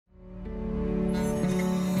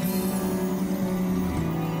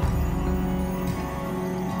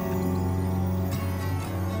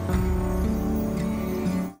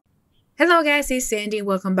Hello guys, it's Sandy.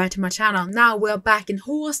 Welcome back to my channel. Now we're back in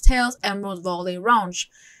Horsetail's Emerald Valley Ranch.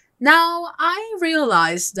 Now I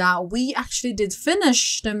realized that we actually did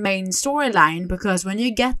finish the main storyline, because when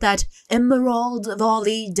you get that Emerald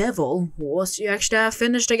Valley Devil horse, you actually have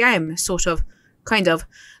finished the game, sort of, kind of.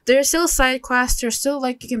 There's still side quests, there's still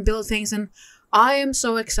like you can build things, and I am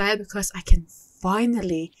so excited because I can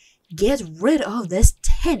finally get rid of this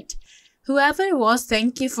tent. Whoever it was,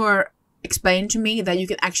 thank you for explained to me that you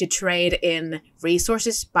can actually trade in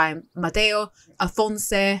resources by Mateo,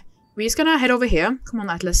 Alfonso. We're just gonna head over here. Come on,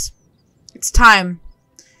 Atlas. It's time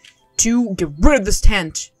to get rid of this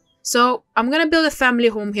tent. So I'm gonna build a family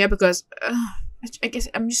home here because I guess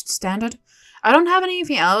I'm just standard. I don't have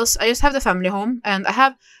anything else. I just have the family home, and I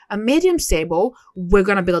have a medium stable we're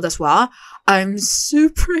gonna build as well. I'm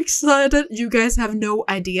super excited. You guys have no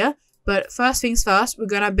idea. But first things first, we're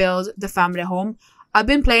gonna build the family home. I've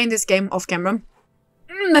been playing this game off camera.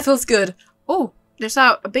 That feels good. Oh, there's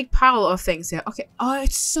a big pile of things here. Okay. Oh,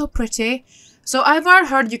 it's so pretty. So I've already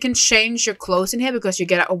heard you can change your clothes in here because you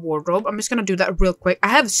get a wardrobe. I'm just gonna do that real quick. I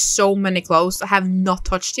have so many clothes I have not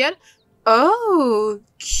touched yet. Oh,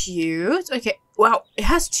 cute. Okay. Wow, it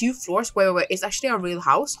has 2 floors. Wait. It's actually a real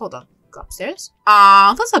house. Hold on. Go upstairs.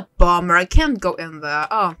 That's a bummer. I can't go in there.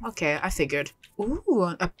 Oh, okay. I figured.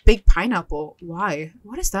 Ooh, a big pineapple. Why?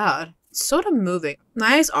 What is that? It's sort of moving.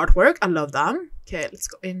 Nice artwork. I love that. Okay, let's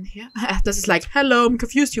go in here. This is like, hello, I'm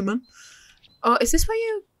confused human. Oh, is this where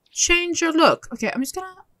you change your look? Okay, I'm just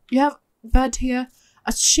gonna... You have bed here.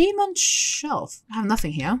 Achievement shelf. I have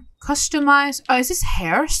nothing here. Customize. Oh, is this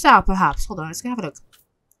hairstyle perhaps? Hold on, let's have a look.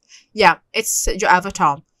 Yeah, it's your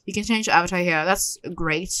avatar. You can change your avatar here. That's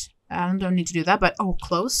great. I don't need to do that, but... Oh,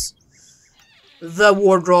 close. The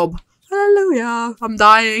wardrobe. Hallelujah. I'm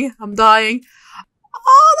dying.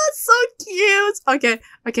 Oh, that's so cute. Okay.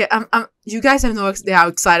 You guys have no idea how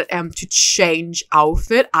excited I am to change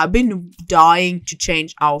outfit. I've been dying to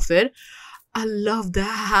change outfit. I love the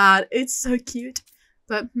hat. It's so cute.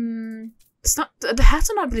 But it's not. The hats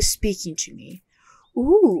are not really speaking to me.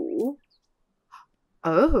 Ooh.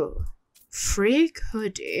 Oh. Freak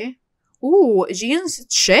hoodie. Ooh, jeans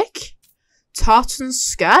check. Tartan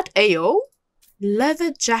skirt. Ayo.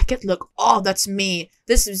 Leather jacket look. Oh, that's me.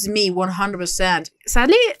 This is me 100%.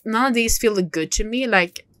 Sadly, none of these feel good to me.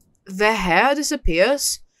 Like, the hair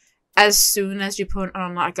disappears as soon as you put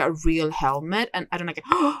on like a real helmet. And I don't like it.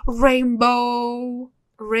 Rainbow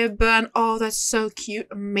ribbon. Oh, that's so cute.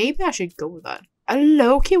 Maybe I should go with that. I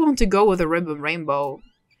low-key want to go with a ribbon rainbow.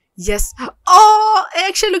 Yes. Oh, it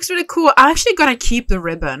actually looks really cool. I'm actually gonna keep the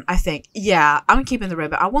ribbon, I think. Yeah, I'm keeping the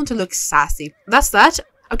ribbon. I want to look sassy. That's that.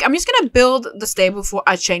 Okay, I'm just gonna build the stable before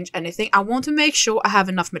I change anything. I want to make sure I have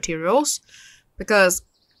enough materials because,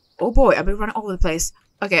 oh boy, I've been running all over the place.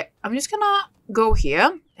 Okay, I'm just gonna go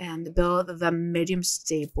here and build the medium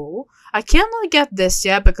stable. I can't really get this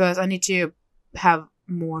yet because I need to have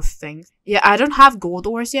more things. Yeah, I don't have gold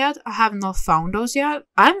ores yet. I have not found those yet.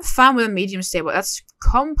 I'm fine with a medium stable. That's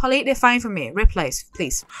completely fine for me. Replace,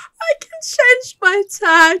 please. I can change my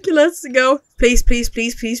tag. Let's go. Please.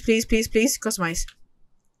 Customize.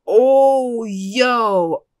 Oh,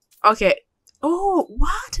 yo. Okay. Oh,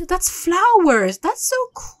 what? That's flowers. That's so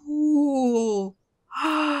cool.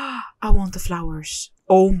 I want the flowers.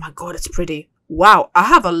 Oh my god, it's pretty. Wow, I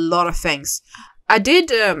have a lot of things. I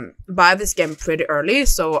did buy this game pretty early,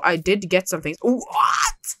 so I did get some things.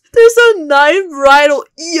 What? There's a knight bridle.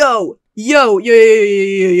 Yo.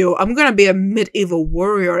 I'm gonna be a medieval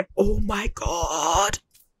warrior. Oh my god.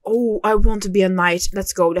 Oh, I want to be a knight.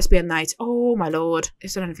 Let's go. Let's be a knight. Oh, my lord.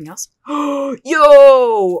 Is there anything else? Oh,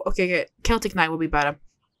 yo! Okay. Celtic knight will be better.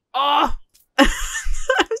 Oh!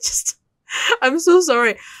 I'm so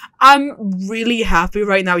sorry. I'm really happy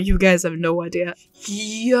right now. You guys have no idea.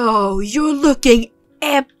 Yo, you're looking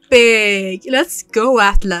epic. Let's go,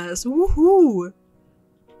 Atlas. Woohoo!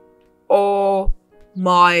 Oh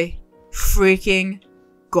my freaking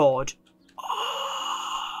god.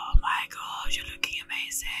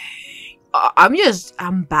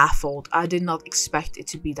 I'm baffled. I did not expect it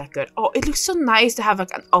to be that good. Oh, it looks so nice to have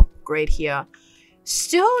like an upgrade here.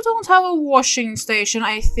 Still don't have a washing station,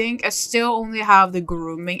 I think. I still only have the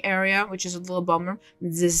grooming area, which is a little bummer.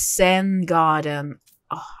 The Zen garden.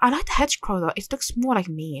 Oh, I like the hedgehog though. It looks more like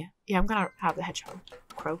me. Yeah, I'm gonna have the hedgehog.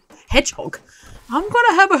 Hedgehog? I'm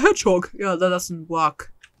gonna have a hedgehog. Yeah, that doesn't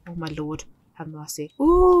work. Oh my lord. Have mercy.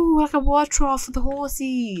 Ooh, like a water trough for the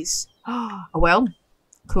horses. Oh, well.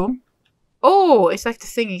 Cool. Oh, it's like the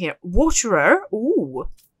thing in here. Waterer. Ooh.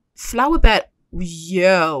 Flower bed.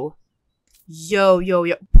 Yo.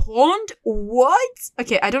 Pond? What?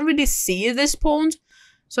 Okay, I don't really see this pond.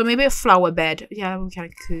 So maybe a flower bed. Yeah, that would be kind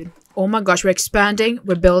of cool. Oh my gosh, we're expanding.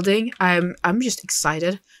 We're building. I'm just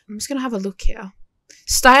excited. I'm just gonna have a look here.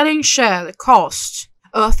 Styling shed cost.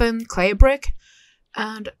 Earthen clay brick.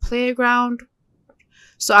 And playground.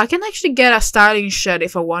 So I can actually get a styling shed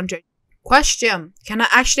if I want to. Question. Can I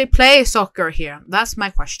actually play soccer here? That's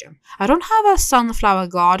my question. I don't have a sunflower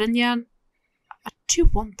garden yet. I do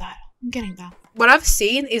want that. I'm getting that. What I've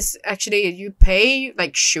seen is actually you pay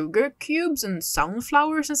like sugar cubes and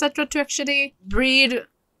sunflowers, etc. to actually breed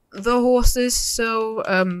the horses. So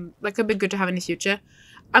that could be good to have in the future.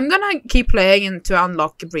 I'm gonna keep playing and to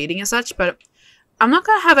unlock breeding and such, but I'm not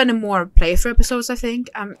gonna have any more playthrough episodes, I think.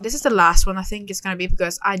 This is the last one I think it's gonna be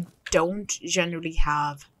because I don't generally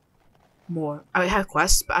have more. I have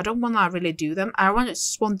quests, but I don't wanna really do them.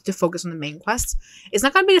 Just want to focus on the main quests. It's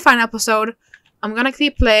not gonna be the final episode. I'm gonna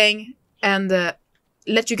keep playing and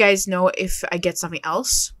let you guys know if I get something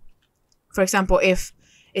else. For example, if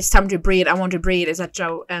it's time to breed, I want to breed,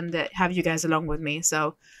 etc. and have you guys along with me.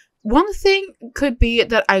 So one thing could be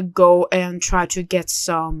that I go and try to get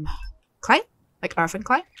some clay. Like earthen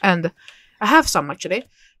clay, and I have some actually,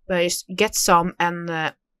 but I just get some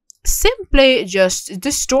and simply just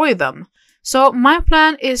destroy them. So my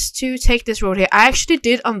plan is to take this road here. I actually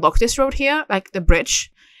did unlock this road here, like the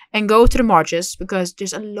bridge, and go to the marshes because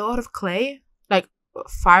there's a lot of clay, like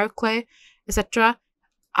fire clay, etc.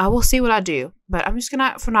 I will see what I do, but I'm just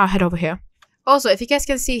gonna for now head over here. Also, if you guys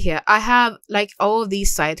can see here, I have like all of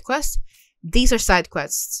these side quests. These are side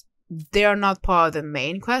quests. They are not part of the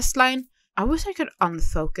main quest line. I wish I could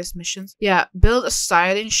unfocus missions. Yeah, build a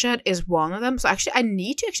styling shed is one of them. So actually, I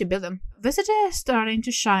need to actually build them. Visitor is starting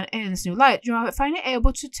to shine in its new light. You are finally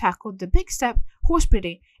able to tackle the big step, horse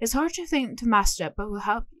breeding. It's hard to think to master it, but will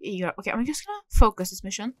help you. Okay, I'm just gonna focus this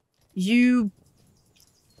mission. You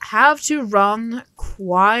have to run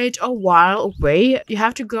quite a while away. You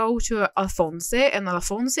have to go to Alphonse, and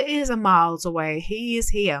Alphonse is a miles away. He is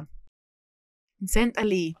here. In Saint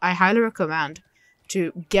Ali, I highly recommend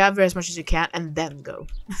to gather as much as you can and then go.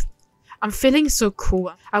 I'm feeling so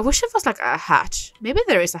cool. I wish it was like a hat. Maybe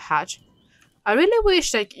there is a hat. I really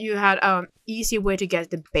wish like you had an easy way to get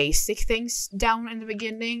the basic things down in the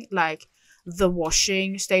beginning, like the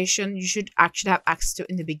washing station. You should actually have access to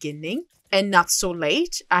in the beginning and not so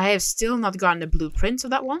late. I have still not gotten the blueprints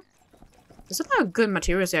of that one. There's a lot of good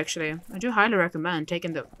materials actually. I do highly recommend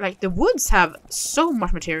taking the woods have so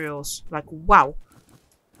much materials. Like wow.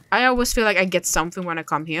 I always feel like I get something when I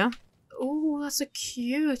come here. Oh, that's a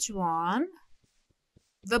cute one.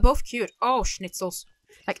 They're both cute. Oh, schnitzels.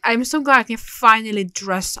 Like, I'm so glad I can finally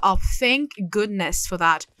dress up. Thank goodness for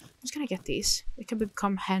that. I'm just gonna get these. They can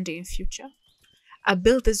become handy in future. I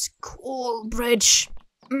built this cool bridge.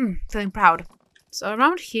 Feeling proud. So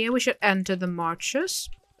around here, we should enter the marshes.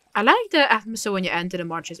 I like the atmosphere when you enter the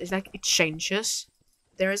marshes. It's like, it changes.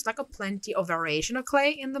 There is like a plenty of variation of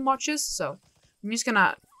clay in the marshes. So I'm just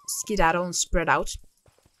gonna skedaddle and spread out.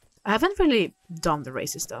 I haven't really done the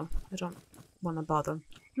races though. I don't want to bother.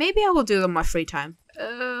 Maybe I will do them in my free time.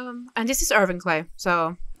 And this is earthen clay,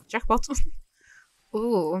 so jackpot.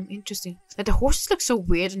 Ooh, interesting. Like the horses look so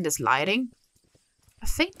weird in this lighting. I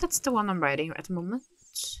think that's the one I'm riding at the moment.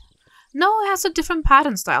 No, it has a different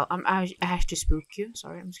pattern style. I have to spook you.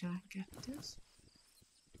 Sorry, I'm just gonna get this.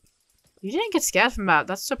 You didn't get scared from that.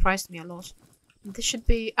 That surprised me a lot. This should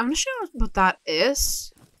be. I'm not sure what that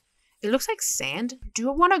is. It looks like sand. Do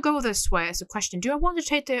I want to go this way? As a question. Do I want to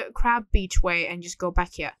take the Crab Beach way and just go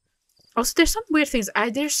back here? Also, there's some weird things.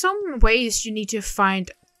 There's some ways you need to find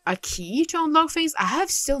a key to unlock things. I have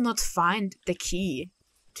still not found the key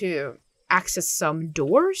to access some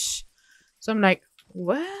doors. So I'm like,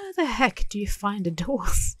 where the heck do you find the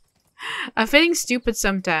doors? I'm feeling stupid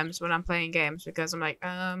sometimes when I'm playing games because I'm like,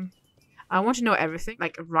 I want to know everything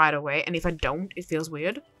like right away. And if I don't, it feels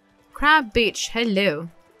weird. Crab Beach, hello.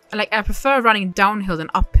 Like, I prefer running downhill than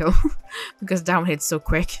uphill because downhill is so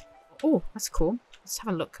quick. Oh, that's cool. Let's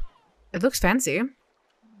have a look. It looks fancy.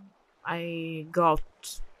 I got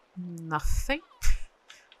nothing.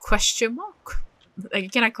 Question mark.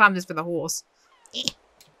 Like, can I climb this with a horse?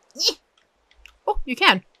 Oh, you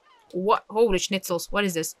can. What? Holy schnitzels. What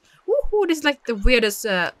is this? Woohoo, this is like the weirdest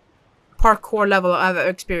parkour level I've ever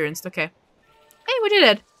experienced. Okay. Hey, we did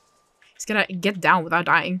it. It's gonna get down without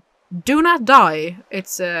dying. Do not die.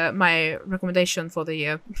 It's my recommendation for the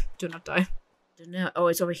year. Do not die. Oh,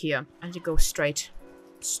 it's over here. I need to go straight.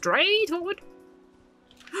 Straight forward.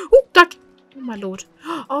 Oh, duck! Oh my lord.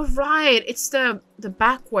 All right, it's the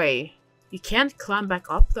back way. You can't climb back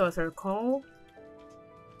up though, if I recall.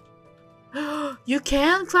 You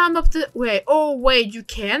can climb up the way. Oh wait, you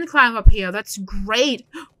can climb up here. That's great.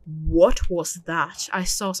 What was that? I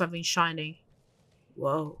saw something shining.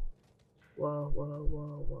 Whoa. Whoa, whoa,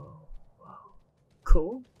 whoa, whoa, whoa.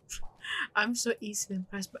 Cool. I'm so easily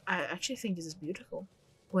impressed, but I actually think this is beautiful.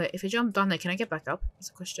 Wait, if I jump down there, can I get back up? That's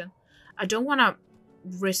a question. I don't want to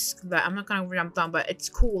risk that. I'm not going to jump down, but it's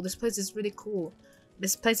cool. This place is really cool.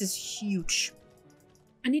 This place is huge.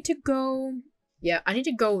 I need to go... Yeah, I need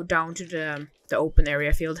to go down to the open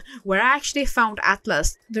area field, where I actually found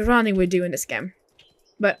Atlas, the running we do in this game.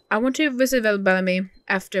 But I want to visit Bellamy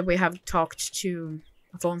after we have talked to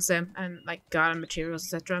Afonso and like garden materials,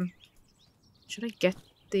 etc. Should I get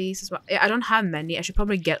these as well? Yeah, I don't have many. I should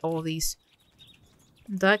probably get all these.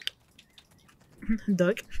 Duck.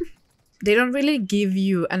 Duck. They don't really give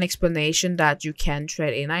you an explanation that you can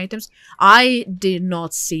trade in items. I did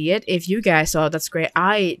not see it. If you guys saw it, that's great.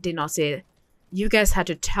 I did not see it. You guys had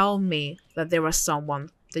to tell me that there was someone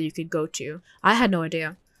that you could go to. I had no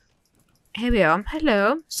idea. Here we are.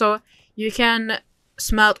 Hello. So you can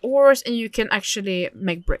smelt ores and you can actually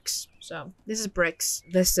make bricks. So this is bricks.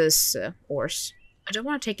 This is ores. I don't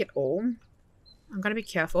want to take it all. I'm gonna be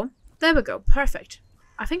careful. There we go. Perfect.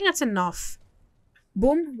 I think that's enough.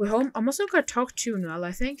 Boom. We're home. I'm also gonna talk to Noel,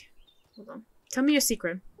 I think. Hold on. Tell me your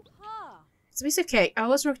secret. It's a piece of cake. I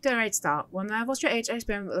always worked the right style. When I was your age, I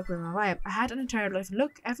experimented with my vibe. I had an entire life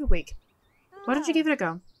look every week. Why don't you give it a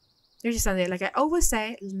go? You're just standing there, like I always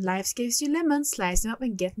say, life gives you lemons, slice them up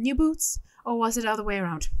and get new boots. Or was it the other way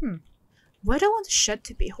around? Where do I want the shed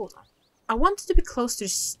to be? Hold on. I wanted to be close to the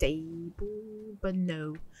stable, but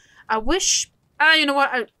no. I wish... you know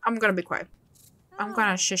what? I'm gonna be quiet. I'm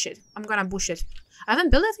gonna shush it. I'm gonna bush it. I haven't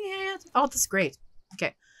built anything here yet. Oh, that's great.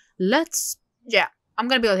 Okay. Let's... Yeah. I'm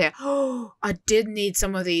gonna build here. Oh, I did need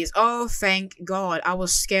some of these. Oh, thank God. I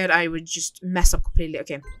was scared I would just mess up completely.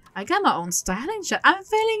 Okay. I got my own styling shot. I'm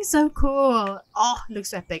feeling so cool. Oh,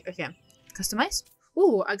 looks epic. Okay. Customize.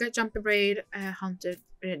 Ooh, I got jumpy braid, hunted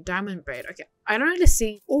diamond braid. Okay. I don't really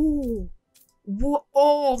see. Oh. Whoa.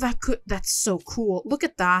 Oh, that's so cool. Look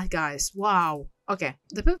at that, guys. Wow. Okay.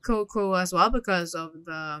 The bit cool as well because of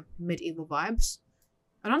the medieval vibes.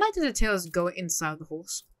 I don't like the details going inside the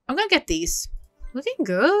horse. I'm gonna get these. Looking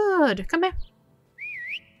good. Come here.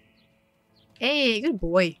 Hey, good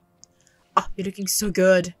boy. Oh, you're looking so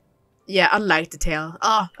good. Yeah, I like the tail.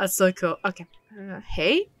 Oh, that's so cool. Okay.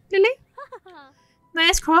 Hey, Lily?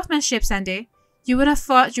 Nice craftsmanship, Sandy. You would have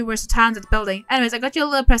thought you were so talented at building. Anyways, I got you a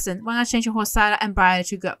little present. Why not change your horse saddle and bridle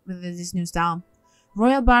to go with this new style?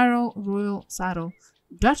 Royal barrel, royal saddle.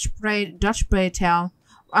 Dutch braid tail.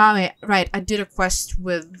 Wait, right. I did a quest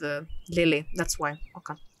with Lily. That's why.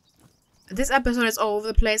 Okay. This episode is all over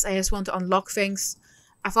the place. I just want to unlock things.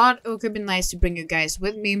 I thought it could be nice to bring you guys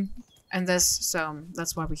with me and this, so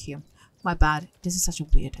that's why we're here. My bad. This is such a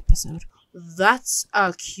weird episode. That's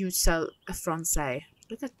a cute Francais.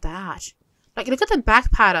 Look at that. Like, look at the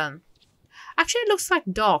back pattern. Actually, it looks like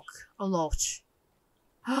Doc a lot.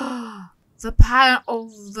 The pattern of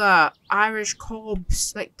the Irish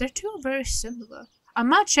cobs. Like, they're two very similar. I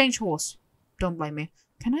might change horse. Don't blame me.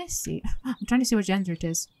 Can I see? I'm trying to see what gender it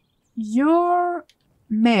is. You're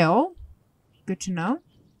male. Good to know.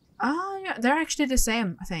 Ah, yeah, they're actually the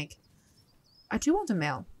same, I think. I do want a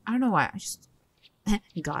male. I don't know why. I just...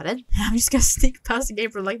 Got it. I'm just gonna sneak past the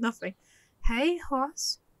game for like nothing. Hey,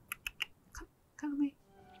 horse. Come with me.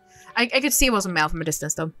 I could see it was a male from a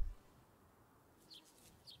distance, though.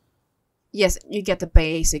 Yes, you get the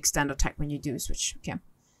basic standard attack when you do switch. Okay.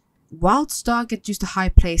 Wild star get used to high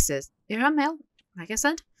places. You're a male, like I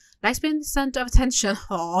said. Likes being the center of attention.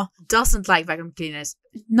 Oh, doesn't like vacuum cleaners.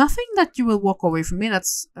 Nothing that you will walk away from me.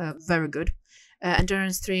 That's very good.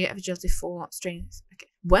 Endurance 3, agility 4, strength. Okay.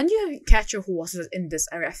 When you catch your horses in this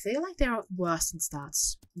area, I feel like they are worse in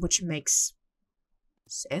stats, which makes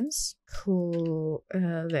sense. Cool.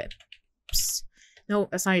 Lips. No,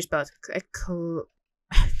 that's not how you spell it.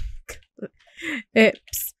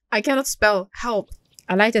 Lips. I cannot spell. Help.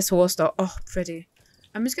 I like this horse though. Oh, pretty.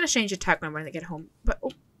 I'm just gonna change the tag when I get home. But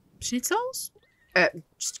oh, schnitzels?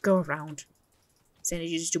 Just go around. Sandy,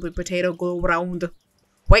 you stupid potato, go around.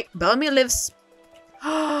 Wait, Bellamy lives.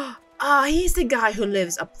 Ah, he's the guy who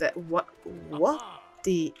lives up there. What?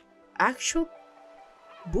 The actual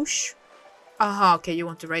bush? Aha, okay, you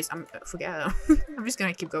want to race. Forget it. I'm just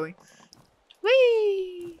gonna keep going.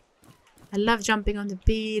 Whee! I love jumping on the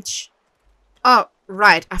beach. Oh,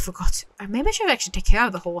 right, I forgot. Maybe I should actually take care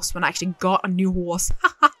of the horse when I actually got a new horse.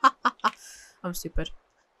 I'm stupid.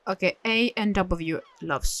 Okay, A and W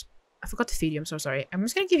loves. I forgot to feed you, I'm so sorry. I'm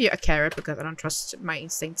just gonna give you a carrot because I don't trust my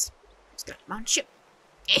instincts. I'm just gonna mount you.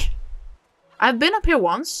 I've been up here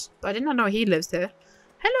once, but I did not know he lives there.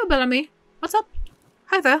 Hello, Bellamy. What's up?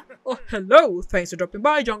 Hi there. Oh, hello. Thanks for dropping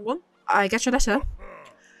by, young one. I got your letter.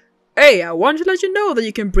 Hey, I want to let you know that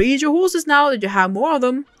you can breed your horses now that you have more of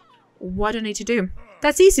them. What do I need to do?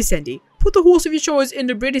 That's easy, Cindy. Put the horse of your choice in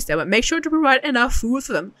the breeding stable and make sure to provide enough food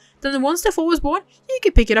for them. Then once the foal is born, you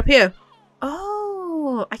can pick it up here.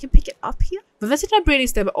 Oh, I can pick it up here? When visiting a breeding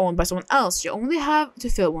stable owned by someone else, you only have to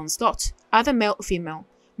fill one slot, either male or female.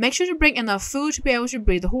 Make sure to bring enough food to be able to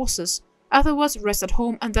breed the horses. Afterwards, rest at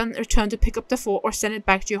home and then return to pick up the foal or send it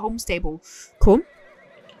back to your home stable. Cool.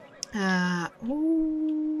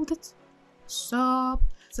 Oh, that's... Stop.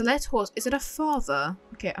 Select horse. Is it a father?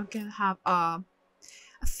 Okay, I'm gonna have a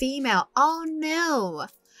female. Oh no!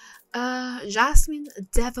 Jasmine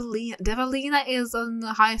Develina. Develina is on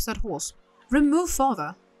the highest stud horse. Remove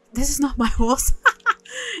father. This is not my horse.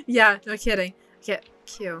 Yeah, no kidding. Okay,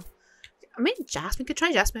 cute. I mean, Jasmine could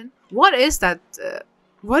try Jasmine. What is that?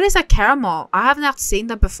 What is that caramel? I have not seen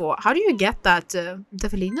that before. How do you get that,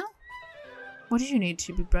 Develina? What do you need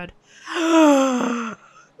to be bred? Oh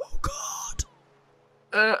god.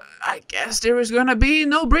 I guess there is gonna be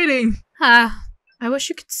no breeding. I wish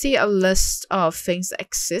you could see a list of things that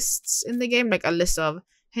exists in the game. Like a list of,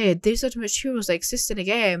 hey, these are the materials that exist in the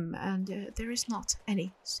game. And there is not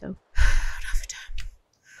any. So,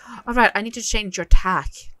 alright, I need to change your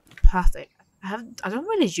tack. Perfect. I don't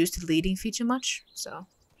really use the leading feature much. So,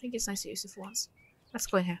 I think it's nice to use it for once. Let's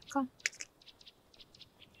go in here. Come on.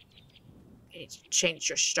 I need to change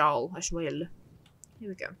your stall as well. Here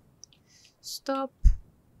we go. Stop.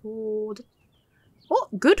 Hold. Oh,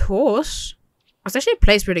 good horse. It's actually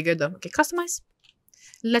placed pretty good though. Okay, customize.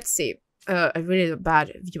 Let's see. A really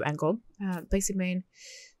bad view angle. Basic main.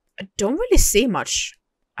 I don't really see much.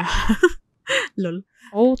 Lol.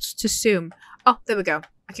 Alt to zoom. Oh, there we go.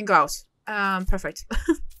 I can go out. Perfect.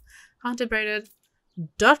 Hunter braided.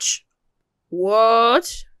 Dutch.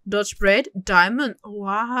 What? Dutch braid. Diamond.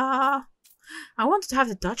 Wow. I wanted to have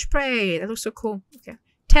the Dutch braid. That looks so cool. Okay.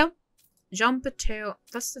 Tail. Jumper tail.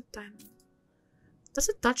 That's the diamond. That's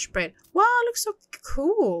a Dutch braid. Wow, it looks so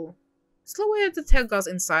cool. It's the way the tail goes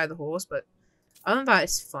inside the horse, but other than that,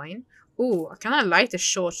 it's fine. Ooh, I kind of like the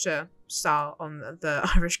short style on the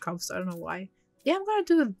Irish cuffs. I don't know why. Yeah, I'm gonna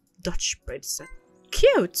do a Dutch braid set.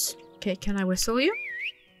 Cute. Okay, can I whistle you?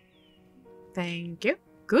 Thank you.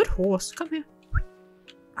 Good horse. Come here.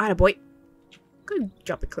 Attaboy. Good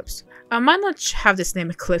job, Eclipse. I might not have this name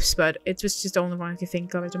Eclipse, but it was just the only one I can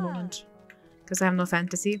think of at the moment. Because I have no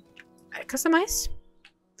fantasy. Customize?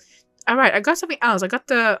 Alright, I got something else. I got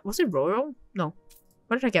the... Was it Royal? No.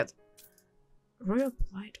 What did I get? Royal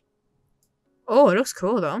Blight. Oh, it looks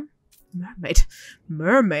cool though. Mermaid.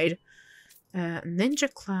 Mermaid.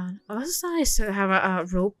 Ninja Clan. Oh, that's nice to have a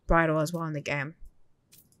rope bridle as well in the game.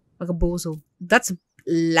 Like a bozo. That's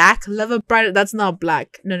black leather bridle. That's not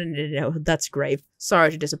black. No. That's grey.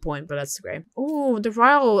 Sorry to disappoint, but that's grey. Oh, the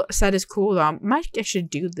Royal set is cool though. I might actually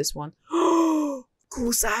do this one.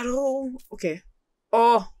 Cool saddle. Okay.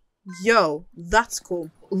 Oh, yo, that's cool.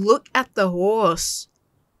 Look at the horse.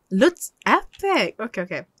 Looks epic.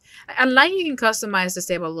 Okay. I like you can customize the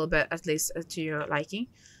stable a little bit, at least to your liking.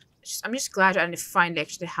 I'm just glad I finally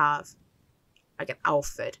actually have like an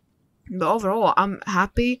outfit. But overall, I'm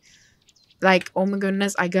happy. Like, oh my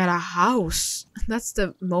goodness, I got a house. That's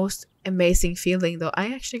the most amazing feeling though.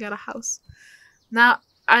 I actually got a house. Now,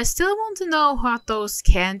 I still want to know what those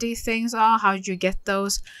candy things are. How did you get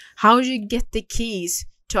those? How did you get the keys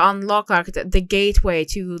to unlock like the gateway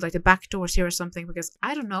to like the back doors here or something? Because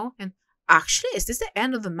I don't know. And actually, is this the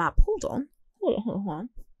end of the map? Hold on.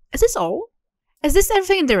 Is this all? Is this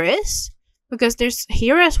everything there is? Because there's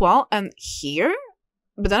here as well and here.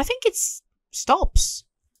 But then I think it stops.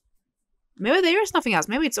 Maybe there is nothing else.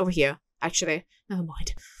 Maybe it's over here. Actually, never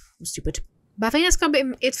mind. I'm stupid. But I think that's gonna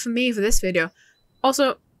be it for me for this video.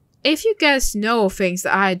 Also, if you guys know things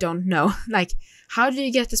that I don't know, like how do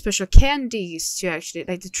you get the special candies to actually,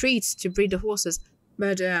 like the treats to breed the horses?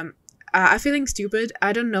 But I'm feeling stupid.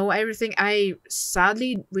 I don't know everything. I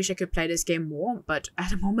sadly wish I could play this game more, but at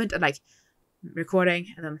the moment I'm like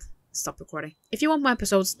recording and then stop recording. If you want more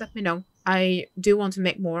episodes, let me know. I do want to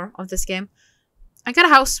make more of this game. I got a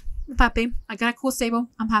house. I'm happy. I got a cool stable.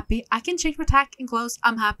 I'm happy. I can change my tack and clothes.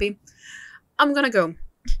 I'm happy. I'm gonna go.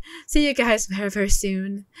 See you guys very, very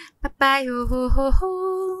soon. Bye-bye.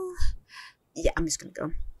 Yeah, I'm just gonna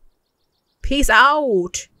go. Peace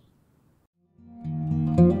out.